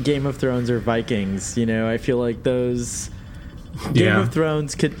like Game of Thrones or Vikings. You know, I feel like those Game of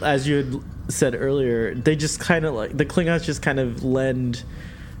Thrones could, as you had said earlier, they just kind of like the Klingons just kind of lend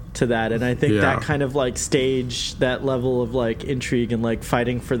to that, and I think that kind of like stage, that level of like intrigue and like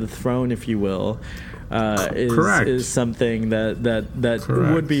fighting for the throne, if you will, is something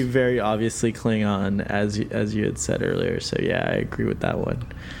that would be very obviously Klingon, as you had said earlier. So yeah, I agree with that one.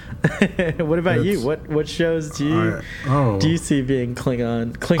 What about you? What shows do you see being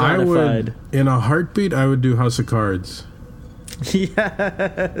Klingonified? In a heartbeat, I would do House of Cards.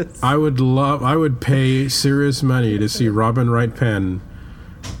 Yes. I would pay serious money to see Robin Wright Penn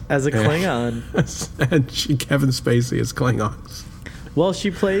as a Klingon, and Kevin Spacey as Klingons. Well, she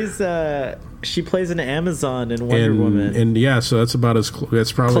plays an Amazon in Wonder Woman, and so that's about as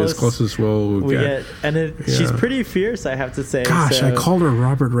that's probably as close as we'll get. And she's pretty fierce, I have to say. Gosh, I called her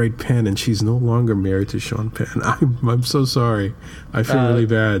Robert Wright Penn, and she's no longer married to Sean Penn. I'm so sorry. I feel really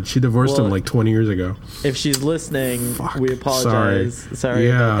bad. She divorced him like 20 years ago. If she's listening, we apologize. Sorry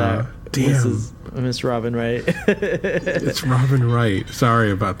about that. Damn. Miss Robin Wright. It's Robin Wright. Sorry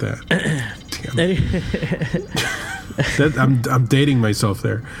about that. Damn. I'm dating myself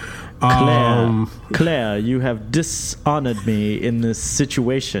there. Claire, you have dishonored me in this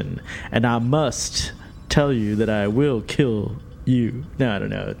situation, and I must tell you that I will kill you. No, I don't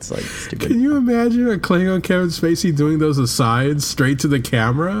know. It's like stupid. Can you imagine a Klingon Kevin Spacey doing those asides straight to the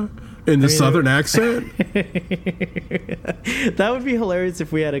camera in the southern accent? That would be hilarious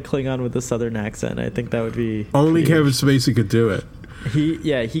if we had a Klingon with a southern accent. I think that would be only Kevin Spacey could do it.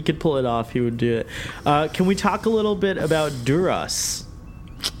 He could pull it off. He would do it. Can we talk a little bit about Duras?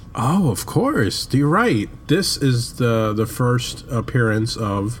 Oh, of course. You're right. This is the first appearance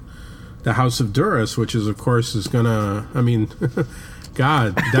of the House of Duras, which is, of course, is gonna. I mean,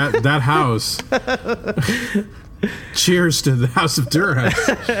 God, that house. Cheers to the House of Duras.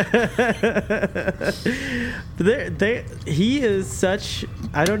 He is such.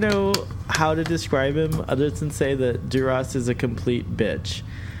 I don't know how to describe him other than say that Duras is a complete bitch.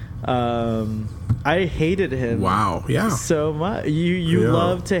 I hated him. Wow. Yeah. So much. You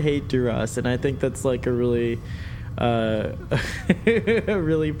love to hate Duras, and I think that's like a really, a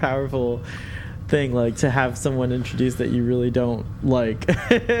really powerful thing. Like to have someone introduced that you really don't like.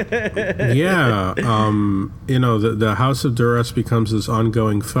 Yeah. The House of Duras becomes this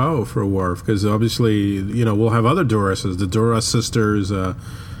ongoing foe for Worf because obviously, we'll have other Durases, the Duras sisters.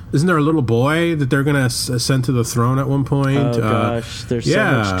 Isn't there a little boy that they're going to ascend to the throne at one point? Oh, gosh. There's so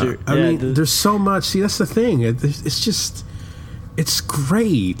much. There's so much. See, that's the thing. It's just... It's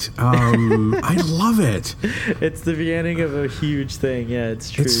great. I love it. It's the beginning of a huge thing. Yeah, it's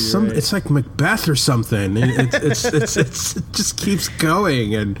true. It's like Macbeth or something. It just keeps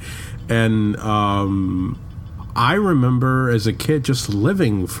going. And I remember as a kid just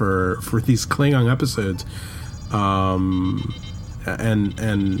living for these Klingon episodes.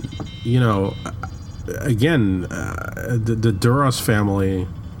 Again, the Duras family,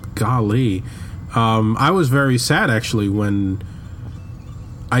 golly, I was very sad actually when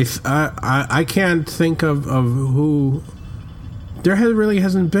I can't think of who. There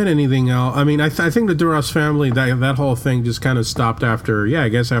hasn't been anything else. I mean, I think the Duras family, that whole thing just kind of stopped after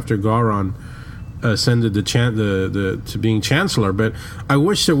Gowron ascended to being chancellor. But I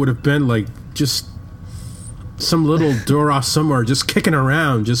wish there would have been like just some little Duras somewhere just kicking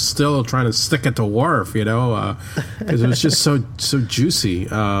around, just still trying to stick it to Worf, because it was just so juicy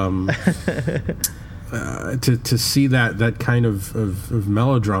to see that kind of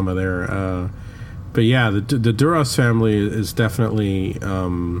melodrama there. But yeah, the Duras family is definitely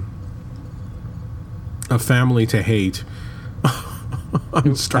a family to hate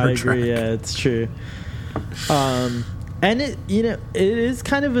on Star Trek. I agree. Yeah, it's true. And it is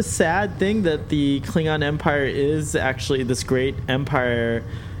kind of a sad thing that the Klingon Empire is actually this great empire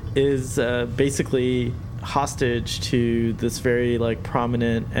is basically hostage to this very like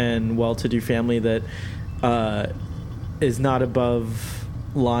prominent and well-to-do family that is not above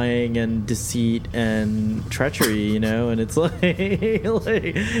lying and deceit and treachery, and it's like, it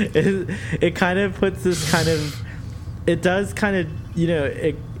kind of puts this kind of, it does kind of,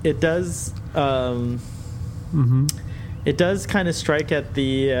 it does it does kind of strike at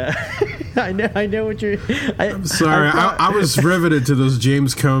the I know what you're I'm sorry, I was riveted to those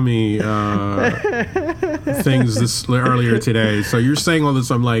James Comey things earlier today. So you're saying all this,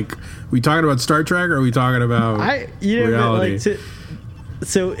 I'm like, we talking about Star Trek or are we talking about reality?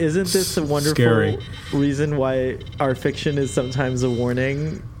 So isn't this a wonderful reason why our fiction is sometimes a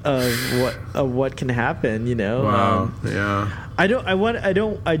warning of what can happen? Wow. Yeah. I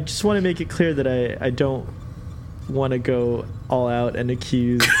just want to make it clear that I don't want to go all out and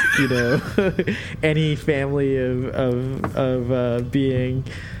accuse any family of being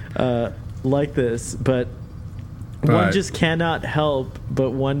like this, but one just cannot help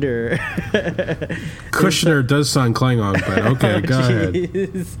but wonder. Kushner does sound Klingon, but okay, go ahead.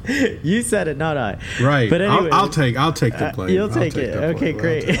 You said it, not I. Right. But anyway, I'll take the blame. You'll take it. Okay,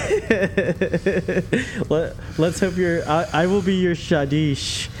 great. Let's hope I will be your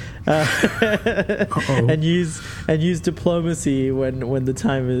Shadish. And use diplomacy when the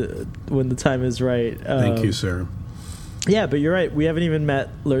time is right. Thank you, sir. Yeah, but you're right. We haven't even met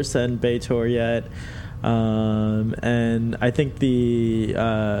Lursa and B'Etor yet. And I think the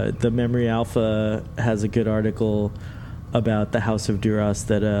Memory Alpha has a good article about the House of Duras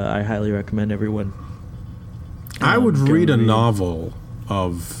that I highly recommend everyone. I would read a novel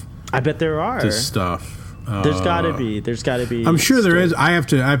of. I bet there are this stuff. There's got to be. I'm sure there is. I have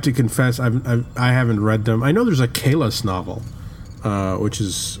to confess, I haven't read them. I know there's a Kahless novel, which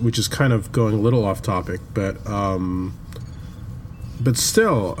is kind of going a little off topic, but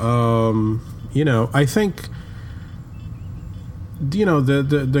still. I think,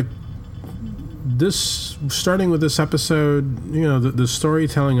 this starting with this episode, the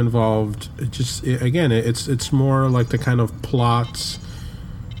storytelling involved, it's more like the kind of plots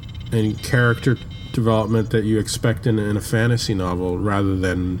and character development that you expect in a fantasy novel, rather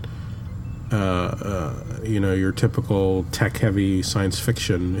than, your typical tech-heavy science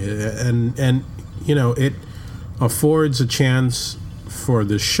fiction, and it affords a chance for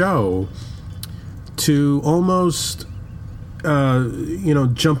the show to almost,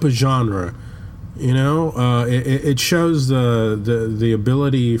 jump a genre. It shows the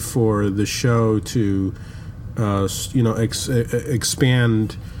ability for the show to,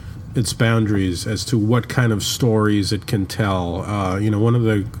 expand its boundaries as to what kind of stories it can tell. One of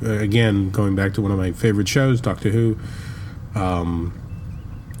the, again, going back to one of my favorite shows, Doctor Who.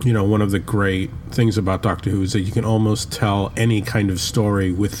 One of the great things about Doctor Who is that you can almost tell any kind of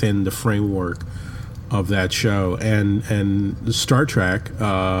story within the framework of that show, and Star Trek,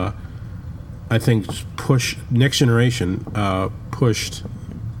 I think, Next Generation pushed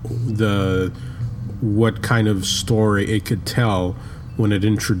what kind of story it could tell when it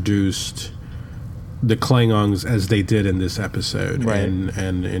introduced the Klingons as they did in this episode, right.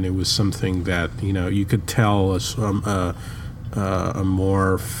 and it was something that you could tell a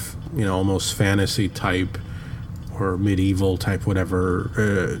more almost fantasy type or medieval type,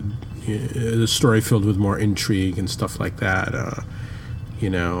 whatever. The story filled with more intrigue and stuff like that.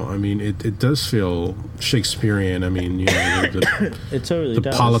 It does feel Shakespearean. It totally does.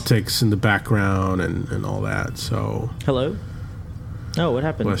 The politics in the background and all that. So hello. Oh, what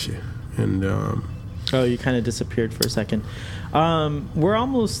happened? Bless you. And you kind of disappeared for a second. We're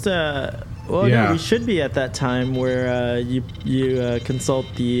almost. No, we should be at that time where you consult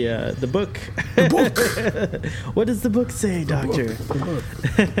the book. The book. What does the book say, Doctor? The book.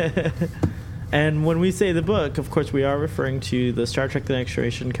 And when we say the book, of course, we are referring to the Star Trek: The Next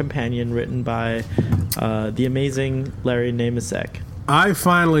Generation companion written by the amazing Larry Nemecek. I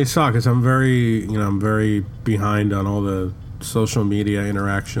finally saw, because I'm very behind on all the social media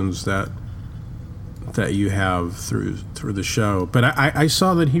interactions that you have through the show, but I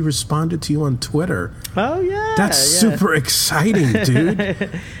saw that he responded to you on Twitter. Oh yeah, that's super exciting, dude.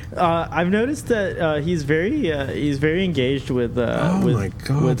 I've noticed that he's very engaged with Star Trek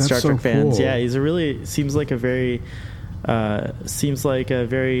fans. Cool. Yeah, seems like a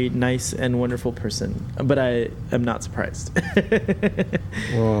very nice and wonderful person. But I am not surprised.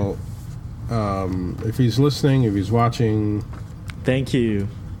 Well, if he's listening, if he's watching, thank you.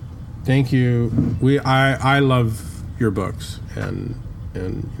 Thank you. I love your books, and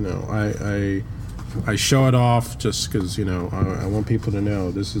you know, I show it off just because, you know, I want people to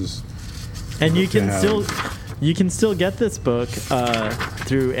know this is. And you can still get this book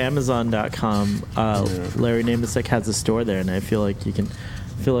through Amazon.com. Larry Namasek has a store there, and I feel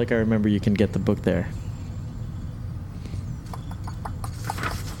like I remember you can get the book there.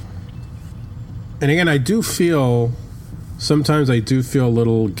 And again, sometimes I do feel a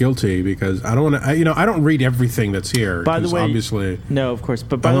little guilty because I don't want to. I don't read everything that's here. By the way, obviously, no, of course.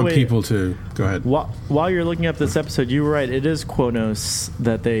 But by I the want way, people to go ahead. While you're looking up this episode, you were right. It is Quonos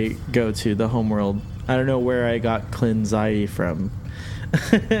that they go to, the homeworld. I don't know where I got Klinzai from.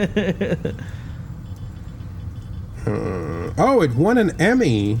 It won an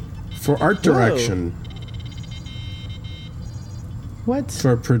Emmy for art direction. What?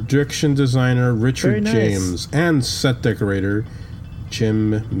 For production designer Richard James and set decorator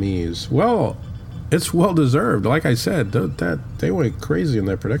Jim Mees. Well, it's well deserved. Like I said, they went crazy in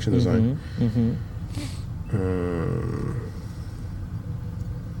their production design.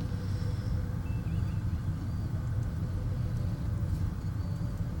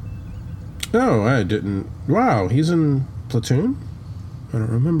 No, I didn't. Wow, he's in Platoon? I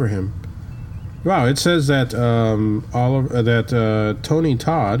don't remember him. Wow, it says that Tony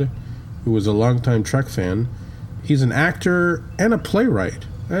Todd, who was a longtime Trek fan, he's an actor and a playwright.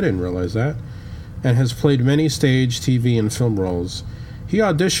 I didn't realize that. And has played many stage, TV, and film roles. He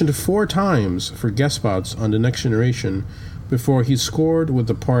auditioned 4 times for guest spots on The Next Generation before he scored with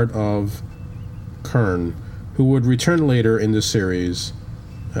the part of Kern, who would return later in the series.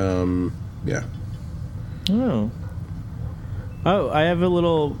 Yeah. Oh, I have a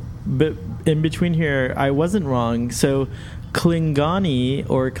little bit in between here. I wasn't wrong. So Klingani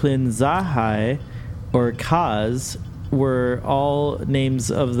or Klinzahai or Kaz were all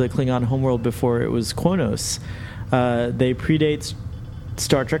names of the Klingon homeworld before it was Quonos. They predate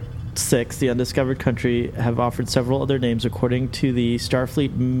Star Trek VI, The Undiscovered Country, have offered several other names. According to the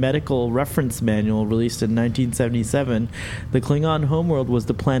Starfleet Medical Reference Manual released in 1977, the Klingon homeworld was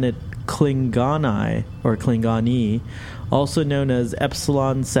the planet Klingani, or Klingani, also known as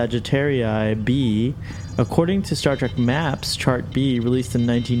Epsilon Sagittarii b. According to Star Trek Maps, Chart B, released in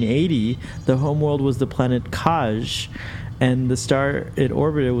 1980, the homeworld was the planet Kaj, and the star it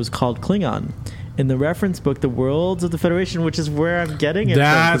orbited was called Klingon. In the reference book, The Worlds of the Federation, which is where I'm getting it from,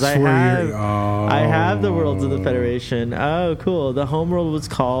 because I have the Worlds of the Federation. Oh, cool. The homeworld was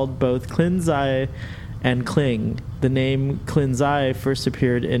called both Klinzai and Kling. The name Klinzai first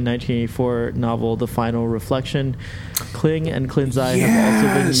appeared in 1984 novel The Final Reflection. Kling and Klinzai have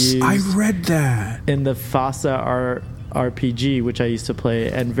also been used. I read that in the FASA RPG, which I used to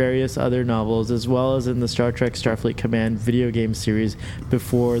play, and various other novels, as well as in the Star Trek Starfleet Command video game series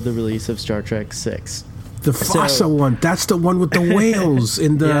before the release of Star Trek VI. The FASA one, that's the one with the whales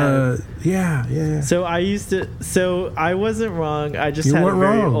in the... Yeah. So I wasn't wrong. I just had a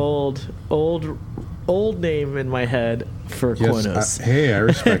very old name in my head for Quonos. Hey, I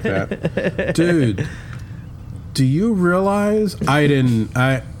respect that. Dude, do you realize... I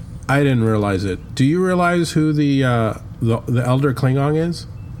didn't realize it. Do you realize who the Elder Klingon is?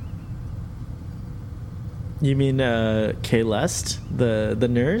 You mean Kahlest, the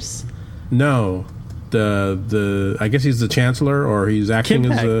nurse? No, the I guess he's the Chancellor, or he's acting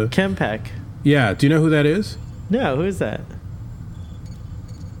as a Kempek. Yeah. Do you know who that is? No, who is that?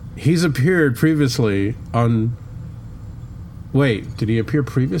 He's appeared previously on. Wait, did he appear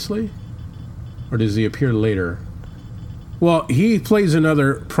previously, or does he appear later? Well, he plays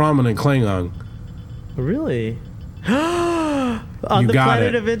another prominent Klingon. Really? On the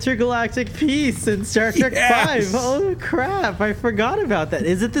planet of intergalactic peace in Star Trek V. Oh, crap. I forgot about that.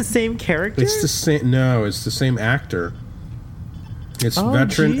 Is it the same character? It's the same. No, it's the same actor. It's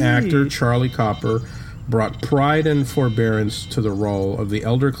veteran actor Charlie Copper brought pride and forbearance to the role of the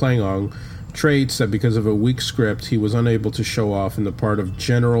Elder Klingon, traits that because of a weak script he was unable to show off in the part of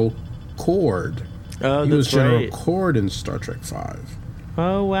General Cord. Oh, he was General Cord in Star Trek V.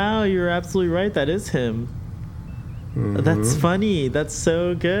 Oh, wow. You're absolutely right. That is him. Mm-hmm. That's funny. That's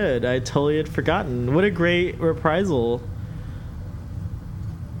so good. I totally had forgotten. What a great reprisal.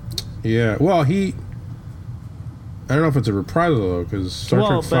 Yeah. Well, I don't know if it's a reprisal, though, because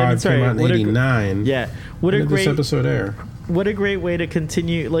Star Trek V came out in 89. What a great... this episode air? What a great way to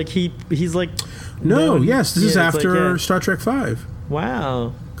continue. Like, he's like... This is after Star Trek V.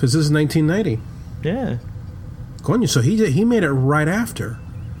 Wow. Because this is 1990. Yeah. Coño, so he made it right after,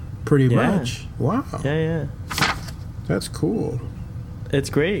 pretty much. Wow. Yeah. That's cool.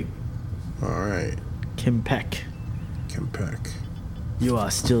 It's great. All right. Kempek. You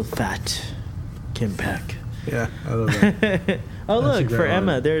are still fat, Kim Peck. Yeah, I love that. Oh, That's a look, great for line.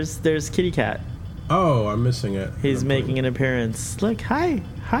 Emma, there's Kitty Cat. Oh, I'm missing it. He's making an appearance. Look, hi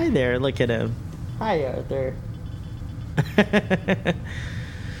there. Look at him. Hi, Arthur.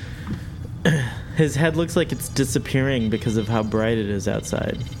 His head looks like it's disappearing because of how bright it is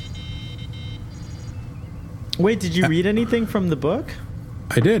outside. Wait, did you read anything from the book?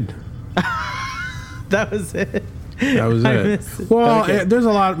 I did. That was it. That was I it. missed it. Well, Okay. there's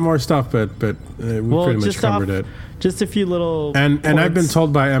a lot more stuff, but we pretty much covered it. Just a few little. And I've been points.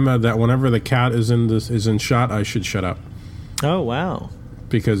 told by Emma that whenever the cat is in shot, I should shut up Oh wow.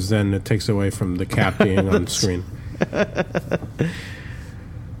 because then it takes away from the cat being on screen.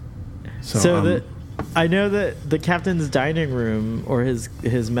 So I know that the captain's dining room or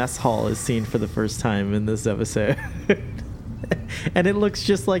his mess hall is seen for the first time in this episode. And it looks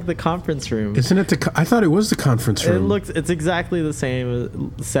just like the conference room. Isn't it I thought it was the conference room. It's exactly the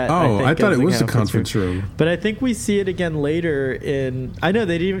same set. Oh, I thought as it was the conference room. But I think we see it again later in. I know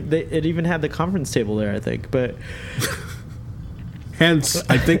it even had the conference table there. I think, but hence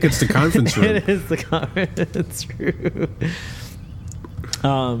I think it's the conference room. it is the conference room.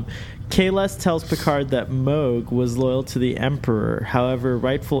 Kahless tells Picard that Moog was loyal to the Emperor. However,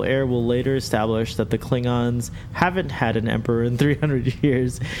 rightful heir will later establish that the Klingons haven't had an Emperor in 300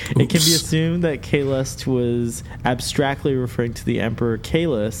 years. It can be assumed that Kahless was abstractly referring to the Emperor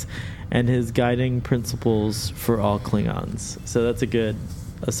Kahless and his guiding principles for all Klingons. So that's a good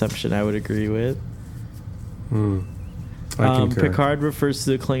assumption I would agree with. I concur. Picard refers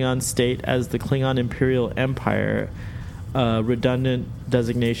to the Klingon state as the Klingon Imperial Empire, a redundant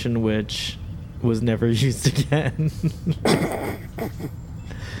designation which was never used again.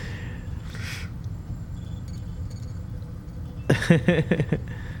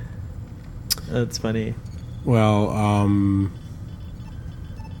 That's funny. Well, on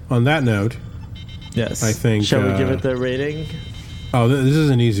that note, Yes. I think, Shall we give it the rating? this is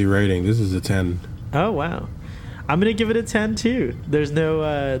an easy rating. This is a 10. Oh wow. I'm gonna give it a 10 too. There's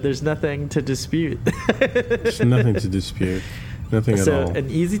nothing to dispute. There's nothing to dispute. Nothing at So all. an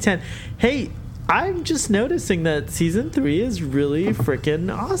easy 10. Hey, I'm just noticing that season 3 is really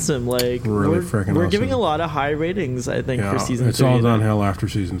freaking awesome. Like Really frickin' we're awesome. giving a lot of high ratings, I think, Yeah, for season 3. it's all downhill after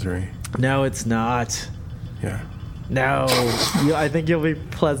season 3. No, it's not. Yeah. No, I think you'll be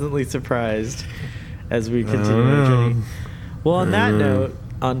pleasantly surprised as we continue don't our know. journey. Well, on that note,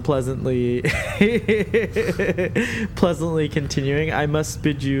 unpleasantly pleasantly continuing, I must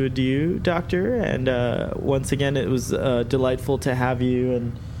bid you adieu, Doctor. And once again, it was delightful to have you.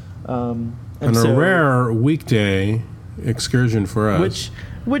 And A rare weekday excursion for us.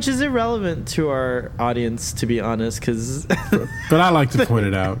 Which is irrelevant to our audience, to be honest, because. But I like to point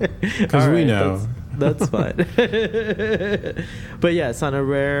it out because we know. That's fine. But yes, on a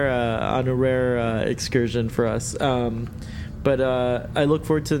rare excursion for us. But I look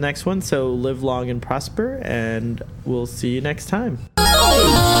forward to the next one. So live long and prosper, and we'll see you next time.